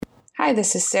Hi,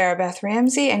 this is Sarah Beth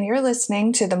Ramsey, and you're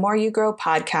listening to the More You Grow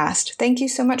podcast. Thank you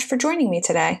so much for joining me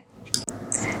today.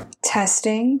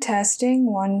 Testing,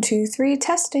 1, 2, 3,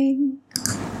 testing.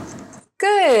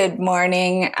 Good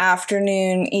morning,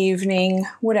 afternoon, evening,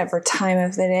 whatever time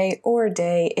of the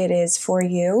day it is for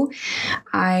you.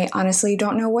 I honestly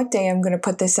don't know what day I'm going to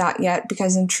put this out yet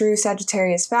because in true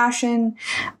Sagittarius fashion,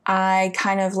 I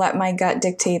kind of let my gut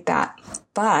dictate that.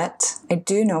 But I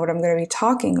do know what I'm going to be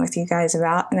talking with you guys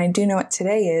about, and I do know what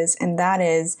today is, and that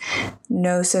is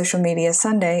No Social Media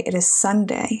Sunday. It is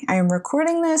Sunday. I am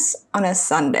recording this on a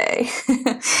Sunday.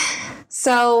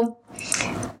 So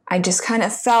I just kind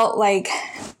of felt like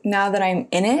now that I'm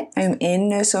in it, I'm in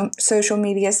No Social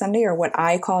Media Sunday, or what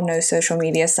I call No Social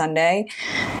Media Sunday,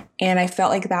 and I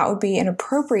felt like that would be an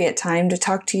appropriate time to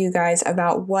talk to you guys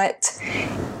about what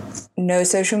No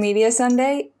Social Media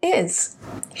Sunday is.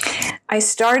 I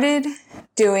started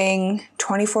doing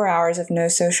 24 hours of no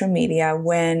social media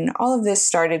when all of this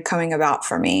started coming about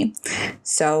for me.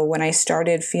 So when I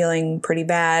started feeling pretty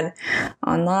bad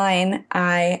online,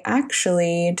 I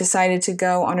actually decided to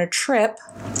go on a trip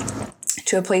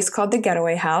to a place called the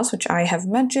Getaway House, which I have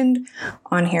mentioned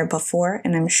on here before,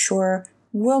 and I'm sure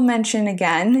will mention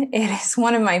again. It is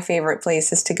one of my favorite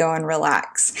places to go and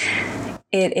relax.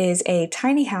 It is a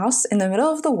tiny house in the middle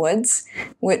of the woods,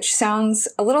 which sounds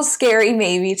a little scary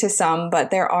maybe to some,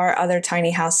 but there are other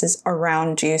tiny houses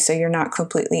around you, so you're not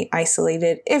completely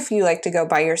isolated if you like to go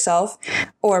by yourself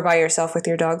or by yourself with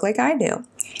your dog like I do.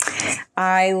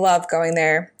 I love going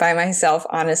there by myself,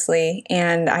 honestly,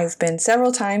 and I've been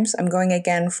several times. I'm going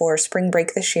again for spring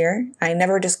break this year. I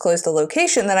never disclosed the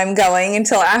location that I'm going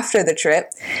until after the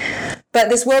trip, but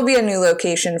this will be a new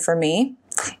location for me,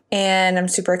 and I'm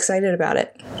super excited about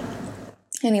it.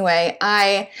 Anyway,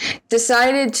 I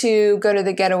decided to go to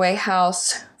the Getaway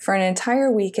House for an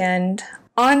entire weekend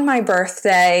on my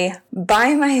birthday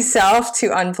by myself to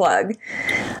unplug.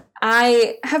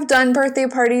 I have done birthday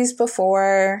parties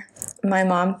before. My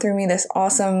mom threw me this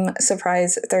awesome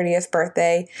surprise 30th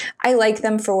birthday. I like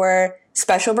them for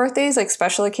special birthdays, like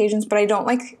special occasions, but I don't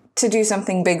like to do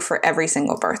something big for every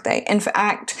single birthday. In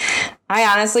fact, I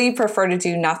honestly prefer to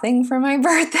do nothing for my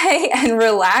birthday and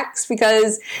relax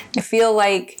because I feel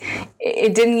like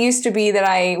it didn't used to be that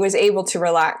I was able to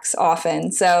relax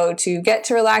often. So to get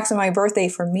to relax on my birthday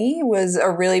for me was a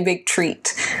really big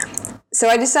treat. So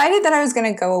I decided that I was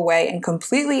going to go away and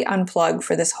completely unplug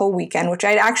for this whole weekend, which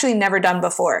I'd actually never done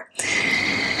before.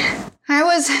 I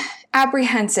was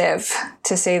apprehensive,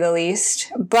 to say the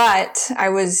least, but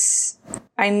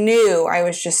I knew I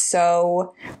was just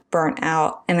so burnt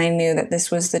out, and I knew that this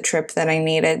was the trip that I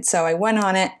needed. So I went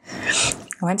on it.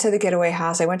 I went to the Getaway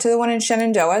House. I went to the one in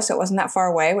Shenandoah, so it wasn't that far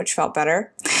away, which felt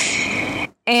better.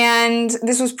 And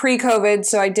this was pre-COVID,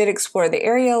 so I did explore the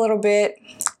area a little bit.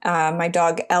 My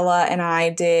dog Ella and I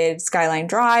did Skyline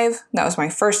Drive. That was my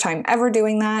first time ever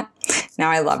doing that. Now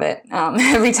I love it.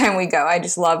 Every time we go, I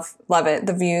just love it.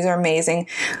 The views are amazing.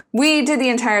 We did the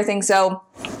entire thing. So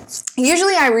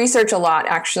usually I research a lot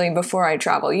actually before I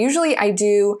travel. Usually I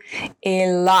do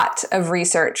a lot of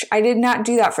research. I did not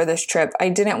do that for this trip. I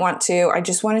didn't want to. I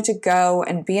just wanted to go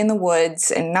and be in the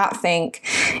woods and not think.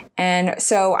 And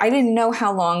so I didn't know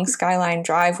how long Skyline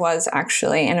Drive was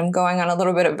actually. And I'm going on a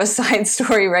little bit of a side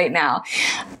story right now.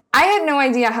 I had no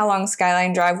idea how long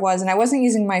Skyline Drive was, and I wasn't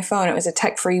using my phone. It was a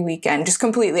tech-free weekend, just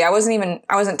completely. I wasn't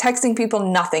texting people,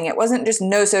 nothing. It wasn't just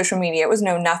no social media. It was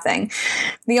no nothing.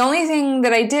 The only thing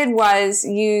that I did was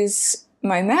use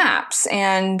my maps,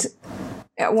 and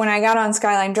when I got on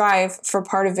Skyline Drive for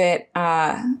part of it,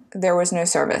 there was no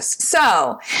service.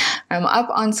 So I'm up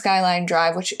on Skyline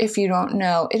Drive, which if you don't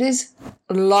know, it is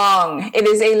long. It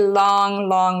is a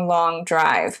long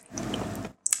drive.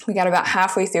 We got about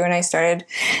halfway through and I started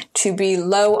to be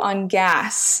low on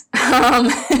gas.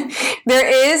 There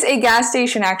is a gas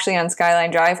station actually on Skyline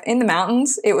Drive in the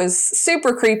mountains. It was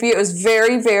super creepy. It was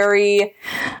very, very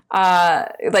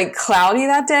cloudy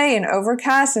that day and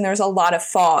overcast, and there was a lot of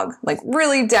fog, like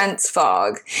really dense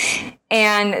fog.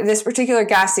 And this particular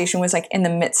gas station was like in the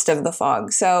midst of the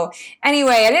fog. So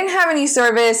anyway, I didn't have any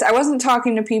service. I wasn't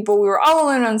talking to people. We were all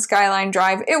alone on Skyline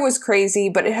Drive. It was crazy,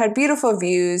 but it had beautiful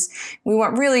views. We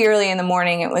went really early in the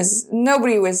morning.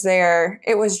 Nobody was there.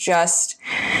 It was just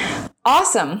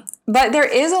awesome. But there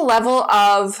is a level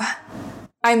of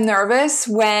I'm nervous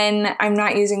when I'm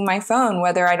not using my phone,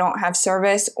 whether I don't have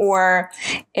service or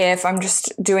if I'm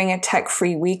just doing a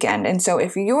tech-free weekend. And so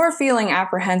if you're feeling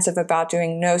apprehensive about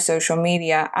doing no social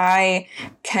media, I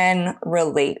can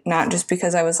relate, not just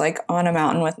because I was like on a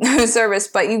mountain with no service,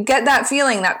 but you get that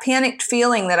feeling, that panicked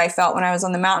feeling that I felt when I was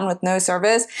on the mountain with no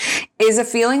service is a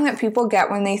feeling that people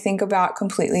get when they think about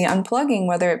completely unplugging,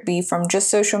 whether it be from just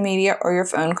social media or your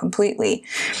phone completely.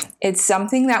 It's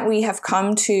something that we have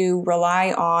come to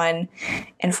rely on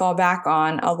and fall back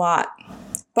on a lot.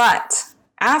 But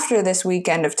after this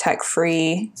weekend of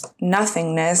tech-free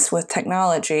nothingness with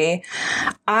technology,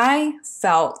 I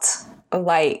felt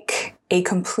like a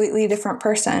completely different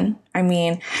person. I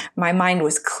mean, my mind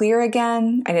was clear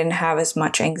again. I didn't have as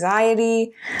much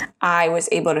anxiety. I was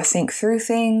able to think through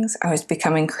things. I was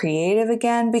becoming creative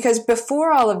again, because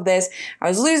before all of this, I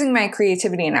was losing my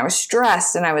creativity and I was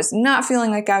stressed and I was not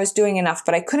feeling like I was doing enough,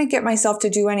 but I couldn't get myself to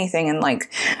do anything. And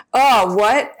like, oh,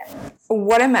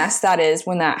 what a mess that is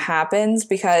when that happens,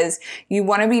 because you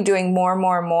want to be doing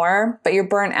more, but you're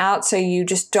burnt out. So you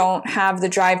just don't have the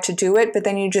drive to do it. But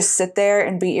then you just sit there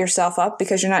and beat yourself up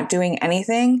because you're not doing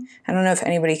anything. I don't know if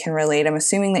anybody can relate. I'm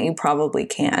assuming that you probably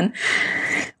can.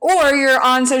 Or you're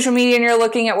on social media and you're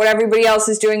looking at what everybody else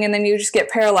is doing and then you just get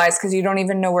paralyzed because you don't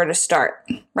even know where to start,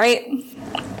 right?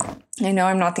 I know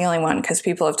I'm not the only one, because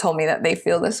people have told me that they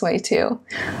feel this way too.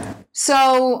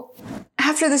 So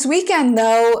after this weekend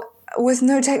though, with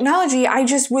no technology, I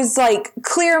just was like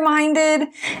clear-minded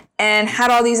and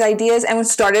had all these ideas and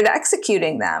started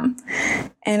executing them.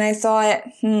 And I thought,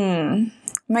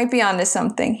 might be onto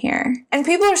something here. And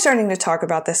people are starting to talk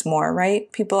about this more, right?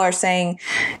 People are saying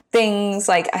things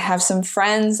like, I have some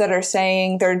friends that are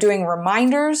saying they're doing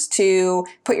reminders to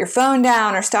put your phone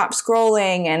down or stop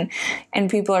scrolling. And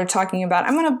people are talking about,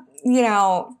 I'm going to,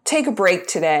 take a break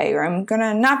today, or I'm going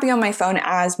to not be on my phone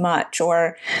as much,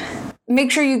 or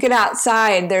make sure you get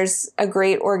outside. There's a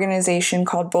great organization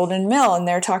called Bolden Mill, and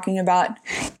they're talking about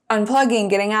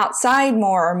unplugging, getting outside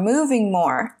more, or moving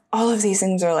more. All of these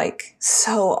things are like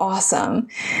so awesome.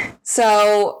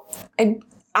 So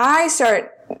I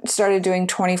started doing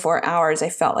 24 hours. I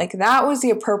felt like that was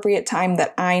the appropriate time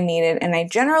that I needed. And I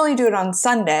generally do it on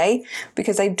Sunday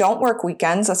because I don't work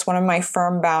weekends. That's one of my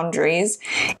firm boundaries.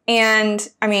 And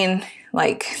I mean,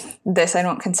 like this, I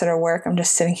don't consider work. I'm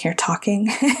just sitting here talking,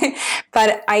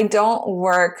 but I don't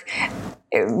work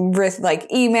with like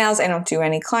emails. I don't do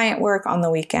any client work on the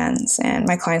weekends, and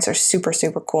my clients are super,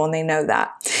 super cool and they know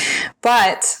that.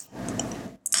 But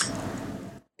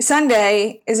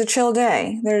Sunday is a chill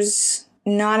day. There's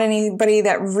not anybody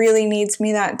that really needs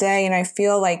me that day, and I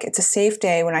feel like it's a safe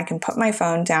day when I can put my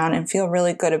phone down and feel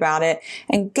really good about it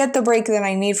and get the break that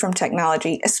I need from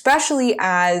technology, especially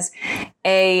as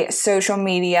a social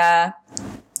media,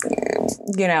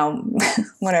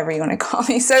 whatever you want to call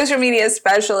me, social media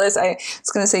specialist. I was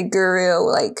going to say guru,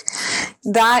 like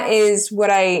that is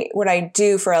what I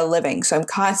do for a living. So I'm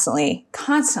constantly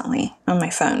on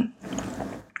my phone.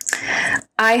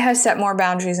 I have set more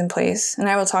boundaries in place, and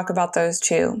I will talk about those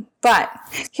too. But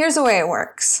here's the way it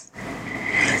works.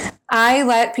 I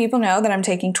let people know that I'm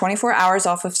taking 24 hours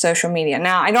off of social media.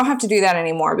 Now, I don't have to do that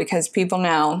anymore because people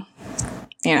know,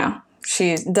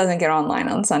 she doesn't get online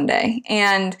on Sunday.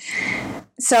 And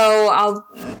so I'll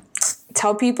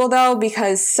tell people though,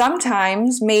 because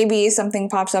sometimes maybe something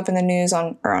pops up in the news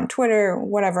or on Twitter,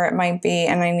 whatever it might be,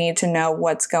 and I need to know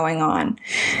what's going on.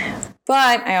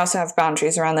 But I also have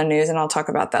boundaries around the news, and I'll talk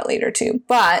about that later too.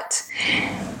 But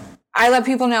I let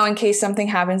people know in case something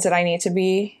happens that I need to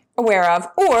be aware of,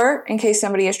 or in case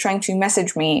somebody is trying to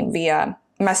message me via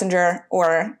Messenger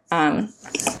or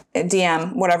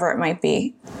DM, whatever it might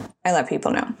be. I let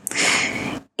people know.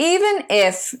 Even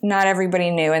if not everybody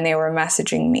knew and they were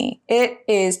messaging me, it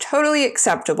is totally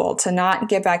acceptable to not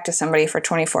get back to somebody for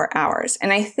 24 hours.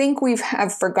 And I think we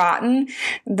have forgotten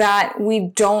that we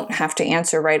don't have to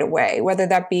answer right away, whether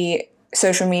that be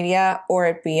social media or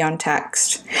it be on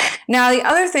text. Now, the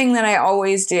other thing that I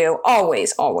always do,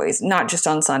 always, not just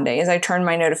on Sunday, is I turn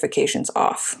my notifications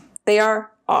off. They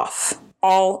are off.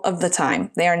 All of the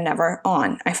time. They are never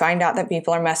on. I find out that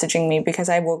people are messaging me because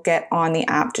I will get on the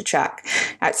app to check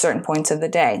at certain points of the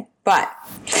day. But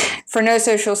for no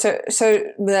social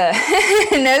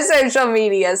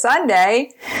media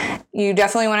Sunday, you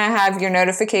definitely want to have your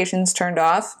notifications turned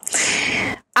off.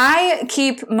 I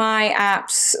keep my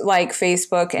apps like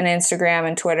Facebook and Instagram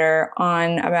and Twitter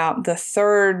on about the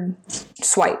third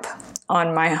swipe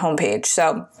on my homepage.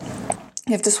 So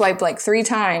you have to swipe like 3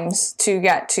 times to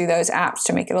get to those apps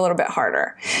to make it a little bit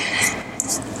harder.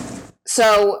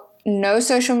 So no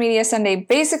social media Sunday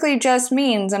basically just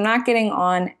means I'm not getting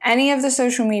on any of the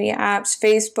social media apps,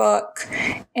 Facebook,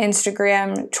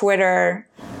 Instagram, Twitter,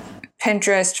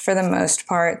 Pinterest for the most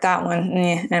part. That one,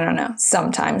 I don't know,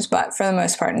 sometimes, but for the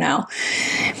most part, no.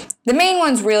 The main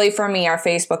ones really for me are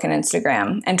Facebook and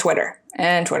Instagram and Twitter.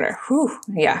 And Twitter. Whew,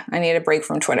 yeah, I need a break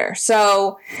from Twitter.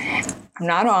 So I'm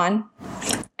not on.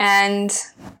 And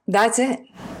that's it.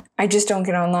 I just don't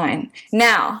get online.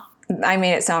 Now, I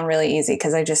made it sound really easy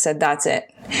because I just said that's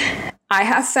it. I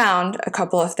have found a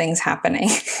couple of things happening.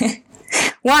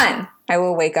 One, I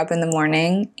will wake up in the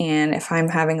morning, and if I'm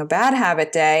having a bad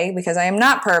habit day, because I am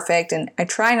not perfect and I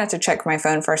try not to check my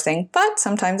phone first thing, but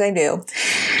sometimes I do,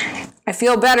 I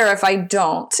feel better if I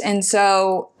don't. And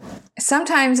so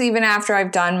sometimes even after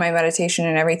I've done my meditation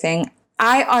and everything,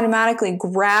 I automatically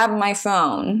grab my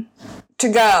phone to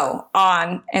go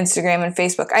on Instagram and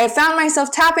Facebook. I have found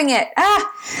myself tapping it,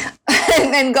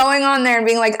 and then going on there and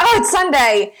being like, oh, it's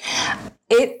Sunday.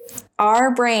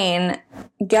 Our brain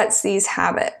gets these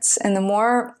habits, and the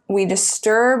more we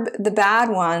disturb the bad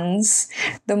ones,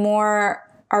 the more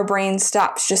our brain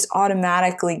stops just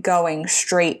automatically going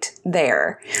straight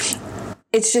there.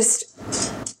 It's just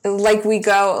like we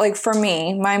go, like for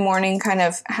me, my morning kind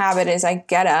of habit is I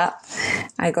get up,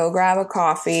 I go grab a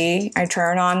coffee, I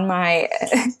turn on I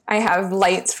have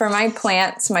lights for my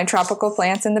plants, my tropical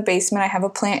plants in the basement. I have a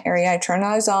plant area. I turn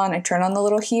those on. I turn on the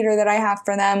little heater that I have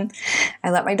for them. I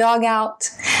let my dog out.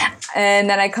 And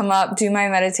then I come up, do my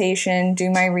meditation, do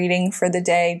my reading for the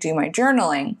day, do my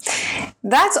journaling.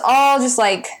 That's all just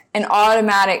like an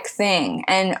automatic thing.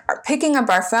 And picking up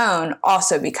our phone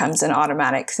also becomes an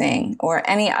automatic thing, or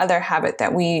any other habit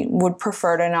that we would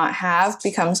prefer to not have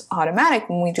becomes automatic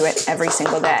when we do it every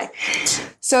single day.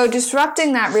 So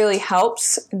disrupting that really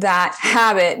helps that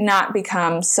habit not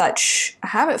become such a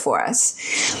habit for us.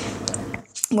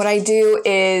 What I do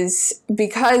is,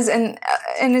 because, and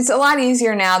it's a lot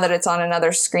easier now that it's on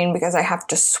another screen because I have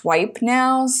to swipe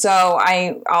now. So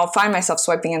I'll find myself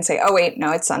swiping and say, oh wait,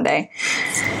 no, it's Sunday.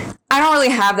 I don't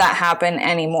really have that happen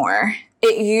anymore.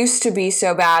 It used to be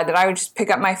so bad that I would just pick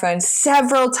up my phone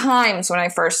several times when I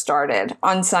first started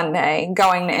on Sunday,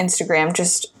 going to Instagram,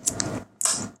 just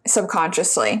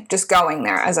subconsciously, just going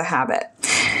there as a habit.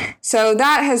 So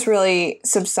that has really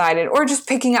subsided, or just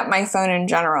picking up my phone in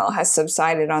general has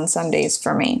subsided on Sundays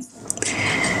for me.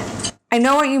 I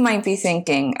know what you might be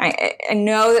thinking. I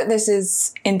know that this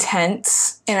is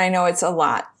intense, and I know it's a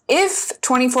lot. If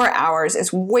 24 hours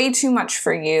is way too much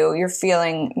for you, you're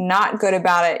feeling not good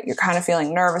about it, you're kind of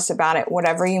feeling nervous about it,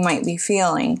 whatever you might be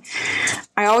feeling,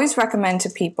 I always recommend to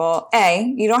people,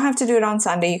 A, you don't have to do it on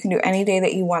Sunday. You can do any day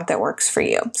that you want that works for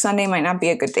you. Sunday might not be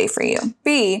a good day for you.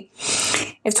 B,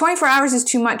 if 24 hours is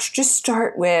too much, just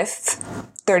start with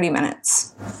 30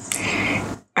 minutes.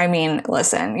 I mean,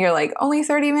 listen, you're like, only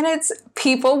 30 minutes?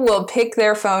 People will pick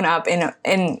their phone up in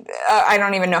I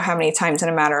don't even know how many times in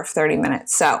a matter of 30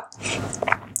 minutes. So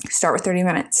start with 30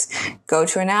 minutes, go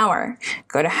to an hour,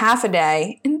 go to half a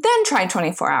day, and then try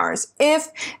 24 hours if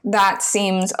that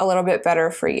seems a little bit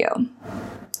better for you.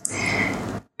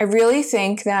 I really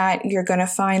think that you're going to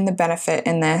find the benefit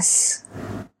in this.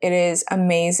 It is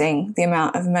amazing the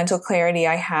amount of mental clarity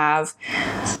I have.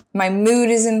 My mood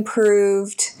is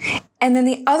improved. And then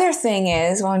the other thing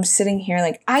is, while I'm sitting here,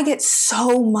 like, I get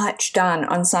so much done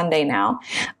on Sunday now.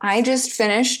 I just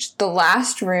finished the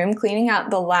last room, cleaning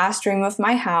out the last room of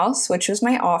my house, which was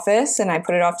my office, and I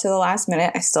put it off to the last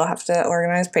minute. I still have to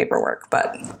organize paperwork,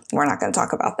 but we're not going to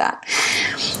talk about that.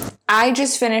 I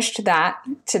just finished that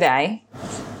today.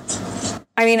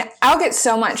 I mean, I'll get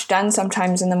so much done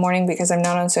sometimes in the morning because I'm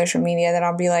not on social media that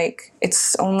I'll be like,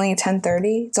 it's only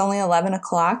 10:30, it's only 11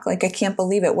 o'clock. Like, I can't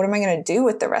believe it. What am I going to do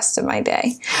with the rest of my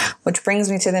day? Which brings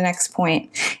me to the next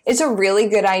point. It's a really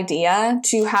good idea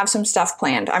to have some stuff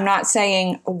planned. I'm not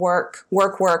saying work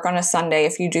on a Sunday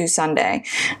if you do Sunday.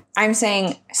 I'm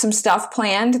saying some stuff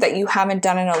planned that you haven't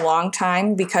done in a long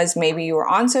time because maybe you were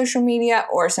on social media,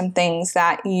 or some things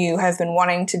that you have been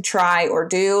wanting to try or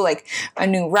do, like a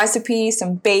new recipe,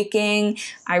 some baking.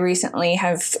 I recently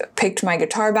have picked my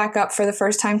guitar back up for the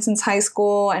first time since high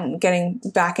school and getting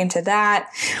back into that.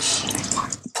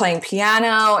 Playing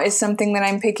piano is something that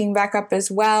I'm picking back up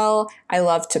as well. I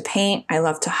love to paint. I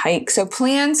love to hike. So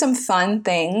plan some fun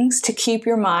things to keep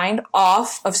your mind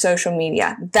off of social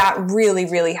media. That really,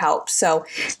 really helps. So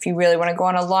if you really want to go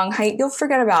on a long hike, you'll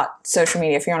forget about social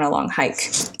media if you're on a long hike.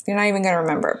 You're not even going to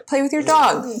remember. Play with your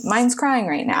dog. Mine's crying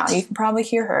right now. You can probably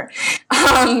hear her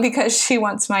because she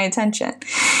wants my attention.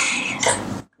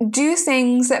 Do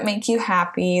things that make you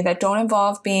happy that don't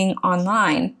involve being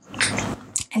online.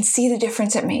 and see the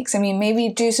difference it makes. I mean, maybe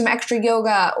do some extra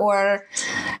yoga or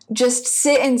just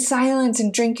sit in silence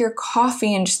and drink your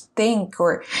coffee and just think,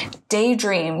 or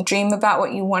dream about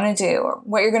what you want to do or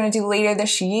what you're going to do later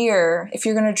this year. If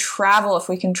you're going to travel, if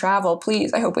we can travel,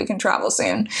 please, I hope we can travel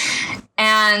soon.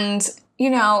 And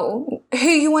who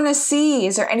you want to see.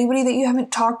 Is there anybody that you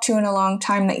haven't talked to in a long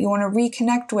time that you want to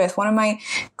reconnect with? One of my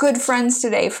good friends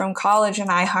today from college and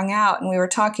I hung out and we were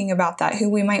talking about that, who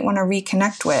we might want to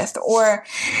reconnect with, or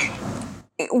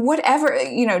whatever,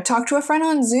 talk to a friend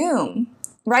on Zoom.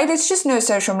 Right? It's just no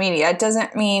social media. It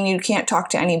doesn't mean you can't talk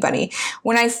to anybody.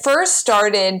 When I first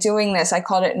started doing this, I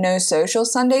called it No Social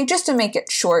Sunday, just to make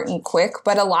it short and quick.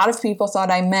 But a lot of people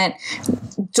thought I meant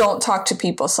don't talk to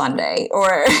people Sunday,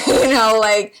 or,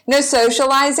 no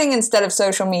socializing instead of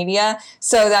social media.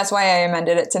 So that's why I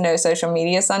amended it to No Social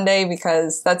Media Sunday,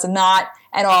 because that's not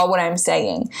at all what I'm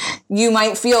saying. You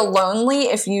might feel lonely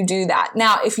if you do that.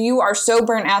 Now, if you are so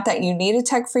burnt out that you need a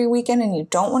tech-free weekend and you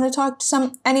don't want to talk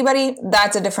to anybody,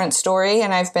 that's a different story.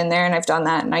 And I've been there and I've done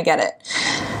that and I get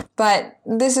it. But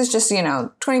this is just,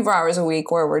 24 hours a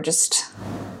week where we're just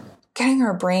getting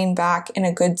our brain back in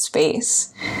a good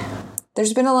space.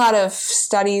 There's been a lot of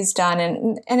studies done,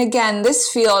 and again, this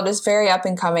field is very up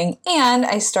and coming, and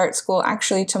I start school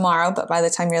actually tomorrow, but by the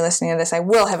time you're listening to this, I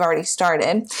will have already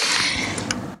started.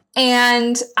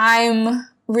 And I'm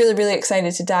really, really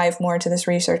excited to dive more into this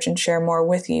research and share more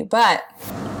with you. But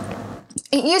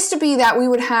it used to be that we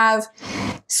would have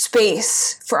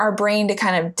space for our brain to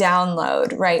kind of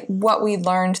download, right, what we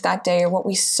learned that day or what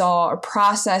we saw, or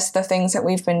process the things that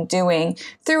we've been doing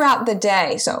throughout the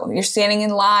day. So you're standing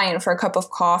in line for a cup of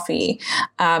coffee,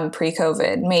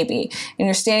 pre-COVID maybe, and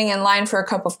you're standing in line for a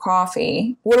cup of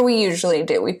coffee. What do we usually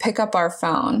do? We pick up our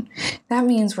phone. That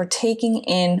means we're taking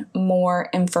in more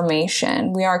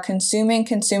information. We are consuming.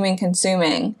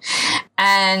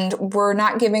 And we're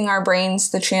not giving our brains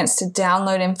the chance to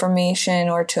download information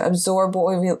or to absorb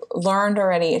what we've learned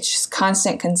already. It's just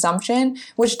constant consumption,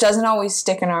 which doesn't always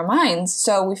stick in our minds.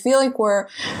 So we feel like we're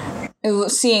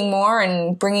seeing more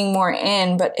and bringing more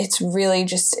in, but it's really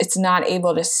just, it's not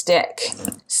able to stick.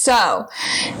 So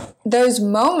those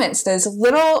moments, those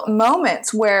little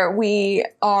moments where we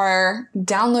are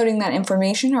downloading that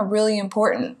information are really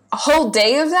important. A whole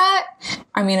day of that,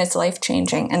 it's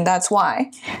life-changing, and that's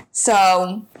why.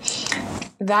 So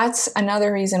that's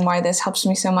another reason why this helps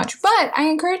me so much. But I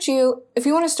encourage you, if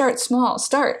you want to start small,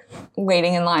 start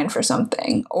waiting in line for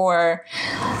something. Or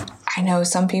I know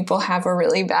some people have a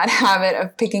really bad habit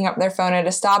of picking up their phone at a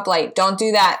stoplight. Don't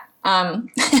do that.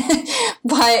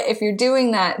 But if you're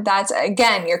doing that, that's,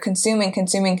 again, you're consuming.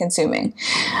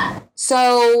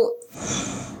 So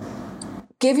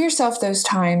give yourself those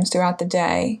times throughout the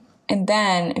day. And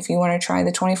then if you want to try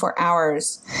the 24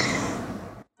 hours,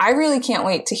 I really can't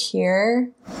wait to hear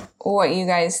what you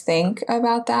guys think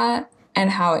about that and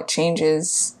how it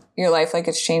changes your life like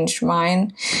it's changed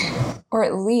mine, or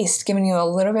at least giving you a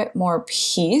little bit more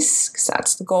peace, because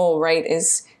that's the goal, right,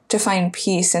 is to find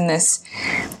peace in this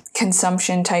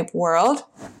consumption type world.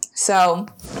 So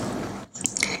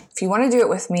if you want to do it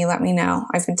with me, let me know.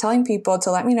 I've been telling people to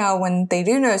let me know when they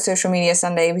do No Social Media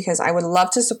Sunday, because I would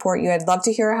love to support you. I'd love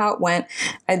to hear how it went.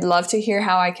 I'd love to hear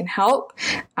how I can help.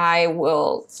 I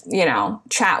will,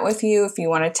 chat with you if you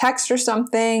want to text or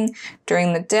something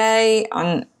during the day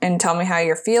and tell me how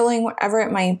you're feeling, whatever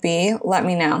it might be. Let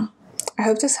me know. I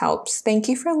hope this helps. Thank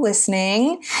you for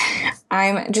listening.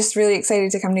 I'm just really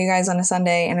excited to come to you guys on a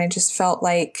Sunday, and I just felt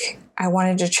like I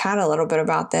wanted to chat a little bit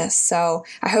about this. So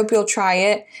I hope you'll try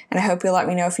it, and I hope you'll let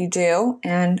me know if you do,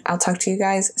 and I'll talk to you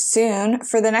guys soon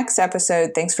for the next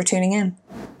episode. Thanks for tuning in.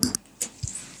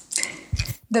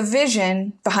 The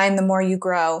vision behind The More You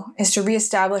Grow is to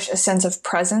reestablish a sense of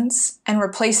presence and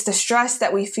replace the stress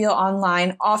that we feel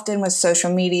online, often with social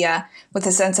media, with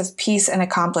a sense of peace and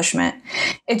accomplishment.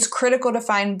 It's critical to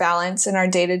find balance in our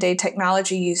day-to-day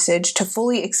technology usage to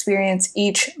fully experience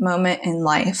each moment in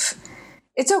life.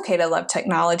 It's okay to love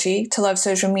technology, to love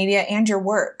social media and your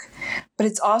work, but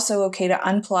it's also okay to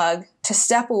unplug, to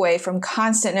step away from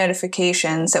constant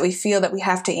notifications that we feel that we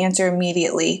have to answer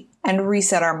immediately, and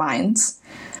reset our minds.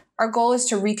 Our goal is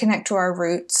to reconnect to our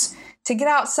roots, to get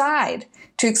outside,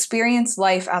 to experience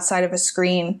life outside of a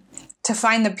screen, to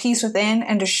find the peace within,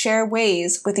 and to share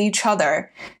ways with each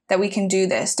other that we can do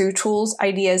this through tools,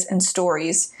 ideas, and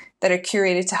stories that are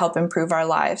curated to help improve our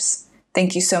lives.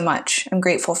 Thank you so much. I'm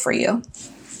grateful for you.